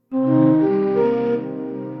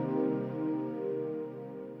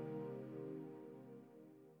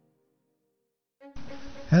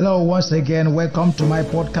Hello, once again, welcome to my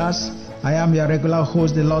podcast. I am your regular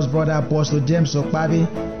host, the Lost Brother Apostle James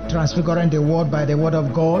Okpabi, transfiguring the word by the word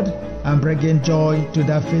of God and bringing joy to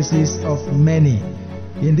the faces of many.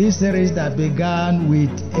 In this series that began with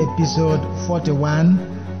episode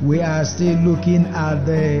 41, we are still looking at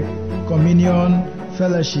the communion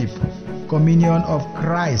fellowship, communion of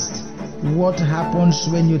Christ. What happens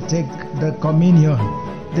when you take the communion?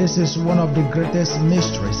 This is one of the greatest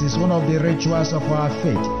mysteries. It's one of the rituals of our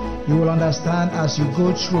faith. You will understand as you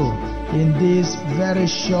go through in these very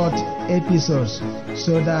short episodes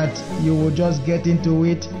so that you will just get into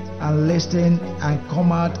it and listen and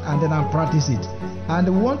come out and then practice it. And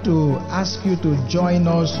we want to ask you to join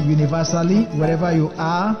us universally wherever you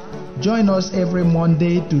are. Join us every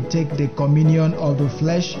Monday to take the communion of the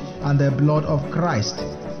flesh and the blood of Christ.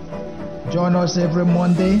 Join us every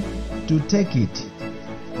Monday to take it.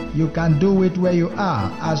 You can do it where you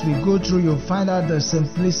are. As we go through, you'll find out the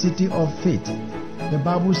simplicity of faith. The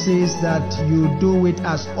Bible says that you do it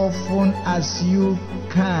as often as you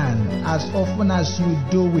can. As often as you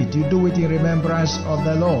do it in remembrance of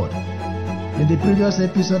the Lord. In the previous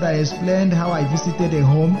episode, I explained how I visited a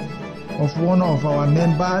home of one of our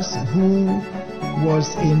members who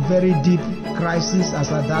was in very deep crisis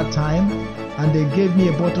as at that time, and they gave me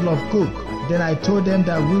a bottle of Coke. Then I told them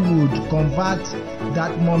that we would convert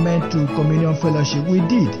that moment to communion fellowship. We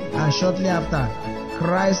did, and shortly after,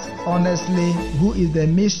 Christ honestly, who is the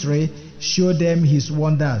mystery, showed them his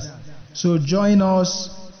wonders. So join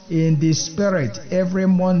us in the spirit every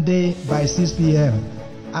Monday by 6 p.m.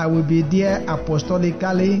 I will be there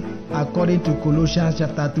apostolically according to Colossians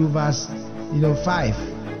chapter 2 verse 5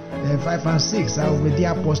 and 6. I will be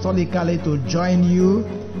there apostolically to join you,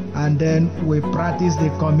 and then we practice the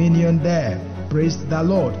communion there. Praise the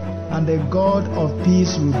Lord. And the God of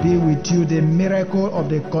peace will be with you. The miracle of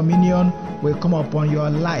the communion will come upon your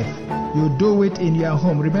life. You do it in your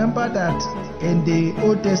home. Remember that in the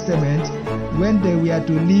Old Testament, when they were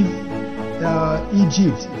to leave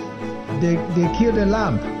Egypt, they killed a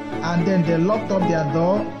lamb and then they locked up their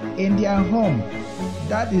door in their home.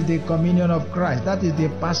 That is the communion of Christ. That is the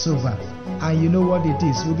Passover. And you know what it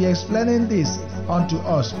is. We'll be explaining this unto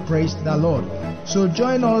us. Praise the Lord. So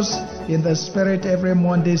join us in the spirit every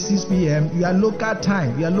Monday 6 p.m. Your local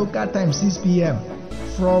time 6 p.m.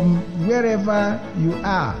 from wherever you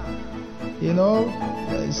are.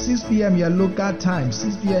 6 p.m. your local time,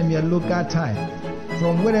 6 p.m. your local time,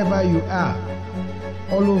 from wherever you are,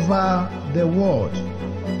 all over the world.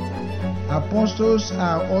 Apostles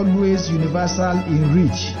are always universal in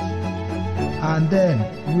reach. And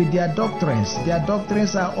then with their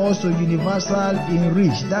doctrines are also universal in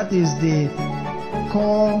reach. That is the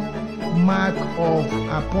core mark of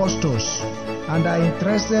apostles, and are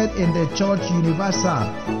interested in the church universal.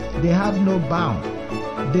 They have no bound.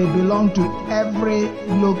 They belong to every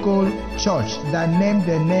local church that name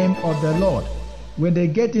the name of the Lord. When they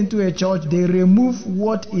get into a church, they remove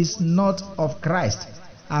what is not of Christ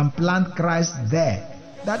and plant Christ there.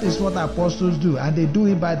 That is what apostles do, and they do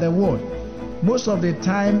it by the word. Most of the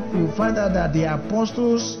time, you find out that the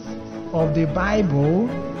apostles of the Bible,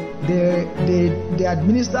 they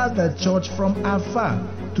administer the church from afar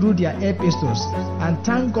through their epistles. And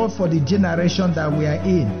thank God for the generation that we are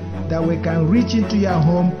in, that we can reach into your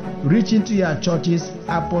home, reach into your churches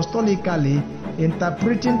apostolically,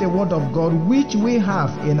 interpreting the word of God which we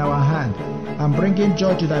have in our hand and bringing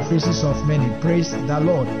joy to the faces of many. Praise the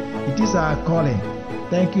Lord. It is our calling.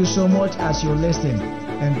 Thank you so much as you listen,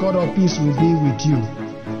 and God of peace will be with you.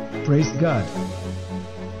 Praise God.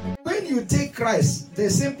 When you take Christ, the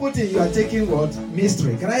simple thing, you are taking what?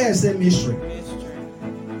 Mystery. Can I say mystery?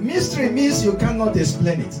 Mystery means you cannot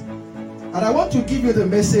explain it. And I want to give you the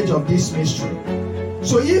message of this mystery.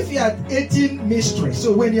 So if you are eating mystery,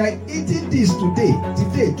 so when you are eating this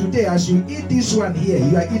today, as you eat this one here,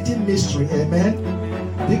 you are eating mystery, amen?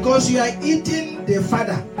 Because you are eating the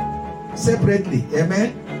Father separately,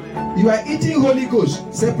 amen? You are eating Holy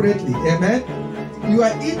Ghost separately, amen? You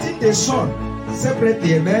are eating the Son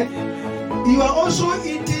separately, amen? You are also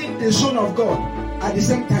eating the Son of God at the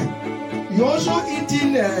same time. You are also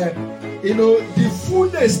eating, the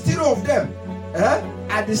fullness still of them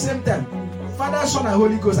at the same time. Father, Son, and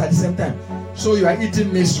Holy Ghost at the same time. So you are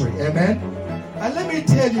eating mystery, amen? And let me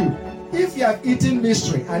tell you, if you have eaten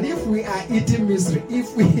mystery, and if we are eating mystery,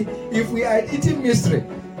 if we are eating mystery,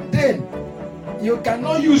 then you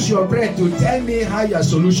cannot use your brain to tell me how your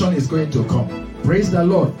solution is going to come. Praise the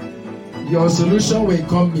Lord. Your solution will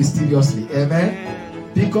come mysteriously,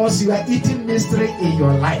 amen? Because you are eating mystery in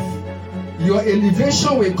your life. Your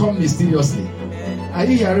elevation will come mysteriously. Are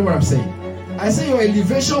you hearing what I'm saying? I say your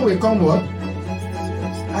elevation will come what?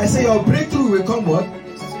 I say your breakthrough will come what?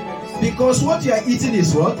 Because what you are eating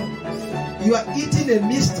is what? You are eating a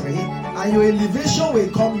mystery, and your elevation will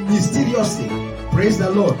come mysteriously. Praise the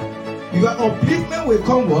Lord. Your upliftment will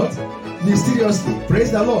come what? Mysteriously.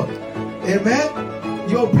 Praise the Lord. Amen.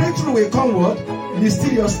 Your breakthrough will come what?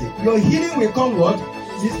 Mysteriously. Your healing will come what?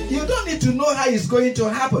 You don't need to know how it's going to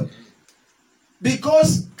happen.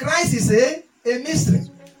 Because Christ is a mystery.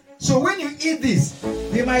 So when you eat this,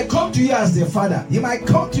 He might come to you as the Father. He might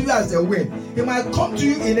come to you as the wind. He might come to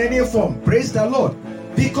you in any form. Praise the Lord.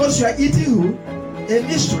 Because you are eating who? A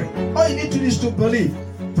mystery. All you need to do is to believe.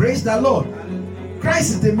 Praise the Lord.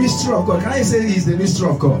 Christ is the mystery of God. Can I say He is the mystery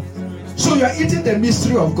of God? So you are eating the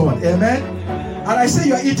mystery of God. Amen. And I say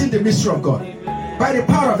you are eating the mystery of God by the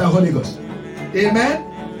power of the Holy Ghost. Amen.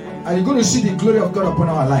 And you're going to see the glory of God upon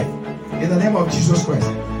our life. In the name of Jesus Christ.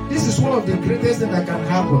 This is one of the greatest things that can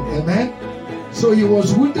happen. Amen. So He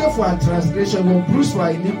was wounded for our transgression, was bruised for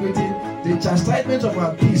our iniquity. The chastisement of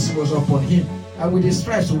our peace was upon Him, and with His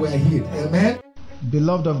stripes we were healed. Amen.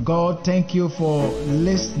 Beloved of God, thank you for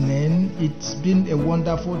listening. It's been a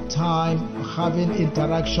wonderful time having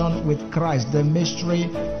interaction with Christ, the mystery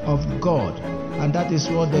of God. And that is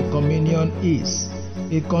what the communion is.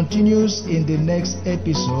 It continues in the next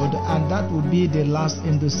episode, and that will be the last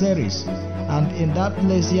in the series. And in that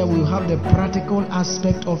place here, we'll have the practical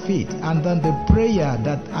aspect of it, and then the prayer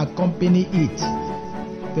that accompany it.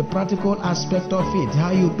 The practical aspect of it,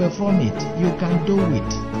 how you perform it, you can do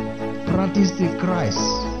it. Practice the Christ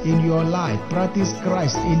in your life. Practice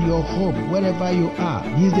Christ in your home, wherever you are.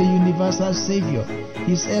 He's the universal Savior.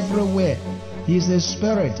 He's everywhere. He's a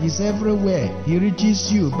spirit. He's everywhere. He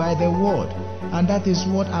reaches you by the word. And that is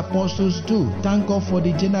what apostles do. Thank God for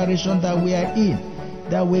the generation that we are in,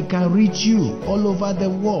 that we can reach you all over the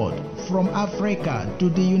world, from Africa to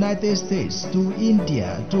the United States, to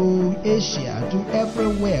India, to Asia, to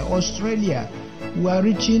everywhere, Australia. We are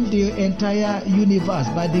reaching the entire universe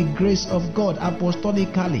by the grace of God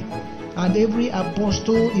apostolically. And every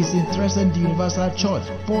apostle is interested in the universal church.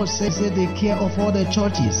 Paul says they care of all the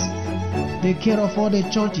churches. They care of all the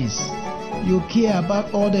churches. You care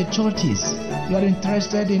about all the churches. You are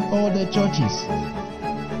interested in all the churches.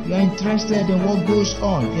 You are interested in what goes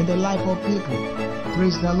on in the life of people.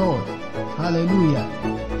 Praise the Lord.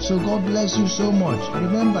 Hallelujah. So God bless you so much.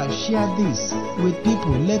 Remember, share this with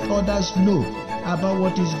people. Let others know about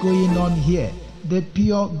what is going on here. The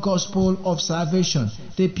pure gospel of salvation.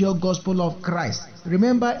 The pure gospel of Christ.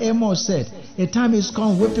 Remember, Amos said, a time is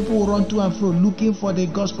come where people will run to and fro looking for the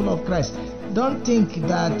gospel of Christ. Don't think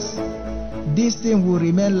that this thing will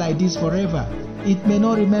remain like this forever. It may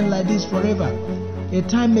not remain like this forever. A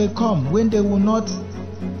time may come when they will not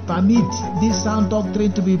permit this sound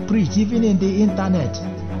doctrine to be preached, even in the internet.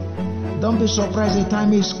 Don't be surprised, a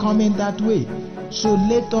time is coming that way. So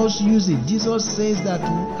let us use it. Jesus says that,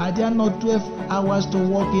 are there not 12 hours to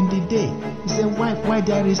walk in the day? He said, why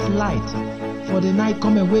there is light? For the night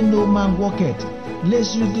cometh when no man walketh.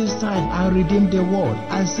 Let's use this time and redeem the world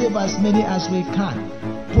and save as many as we can.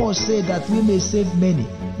 Paul said that we may save many.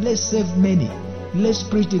 Let's save many. Let's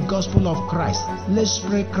preach the gospel of Christ. Let's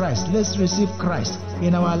pray Christ. Let's receive Christ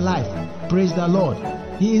in our life. Praise the Lord.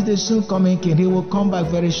 He is the soon coming King. He will come back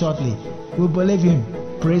very shortly. We believe Him.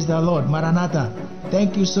 Praise the Lord. Maranatha.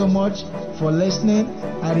 Thank you so much for listening.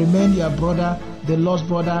 I remain your brother, the lost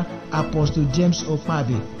brother, Apostle James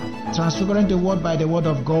Okpabi, transfiguring the word by the word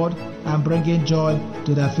of God and bringing joy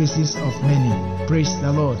to the faces of many. Praise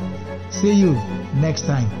the Lord. See you next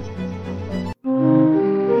time.